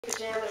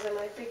pajamas and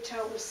my big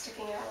toe was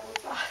sticking out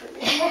and bothered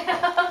me.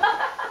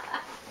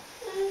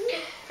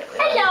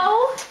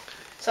 Hello.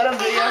 Is that on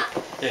video?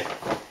 Yeah.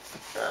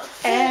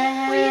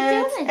 And what are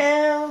you doing?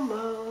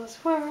 Elmo's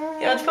World.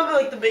 Yeah, it's probably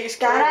like the biggest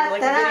part of like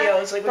the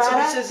videos. Like when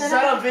somebody says, "Is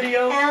that on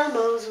video?"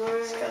 Elmo's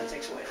World. This kind of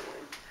takes away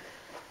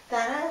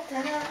the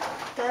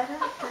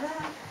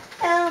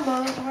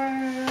Elmo's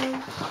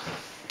World.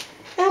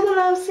 Elmo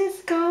loves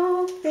his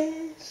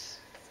goldfish,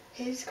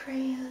 his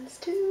crayons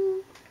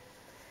too.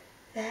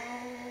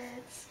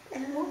 That's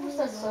What was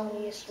that song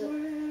you used to?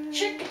 World.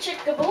 Chicka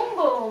chicka boom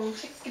boom,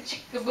 chicka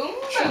chicka boom boom,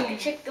 chicka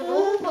chicka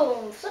boom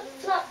boom, flip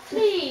flop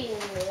flee,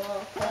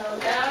 fell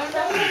down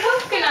the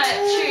coconut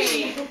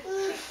tree.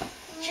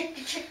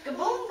 Chicka chicka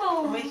boom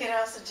boom. We could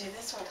also do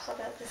this one. How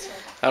about this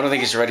one? I don't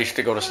think he's ready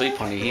to go to sleep,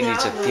 honey. He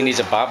needs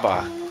a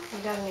baba. He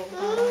doesn't need to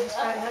go. He's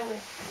probably hungry.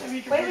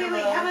 Wait.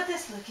 How about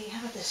this, Lukey? How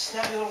about this?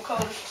 That little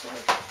color.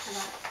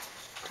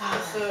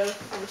 With the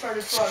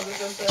retarded frog that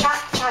goes there.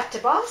 Trot to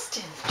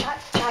Boston.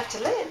 Trot to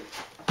Lynn.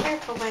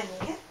 Careful when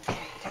you get there.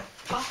 You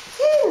don't walk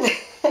in.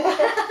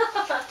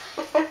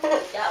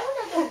 That one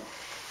of them.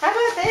 How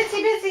about the Itsy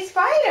Bitsy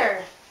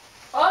Spider?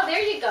 Oh,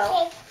 there you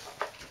go.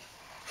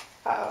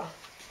 Uh-oh.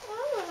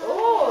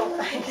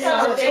 Oh,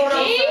 Yeah, so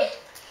Vicky.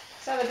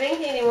 So the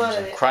binky and he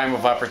wanted it. Crime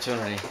of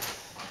opportunity.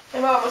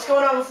 Hey Mom, what's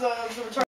going on with the retarded?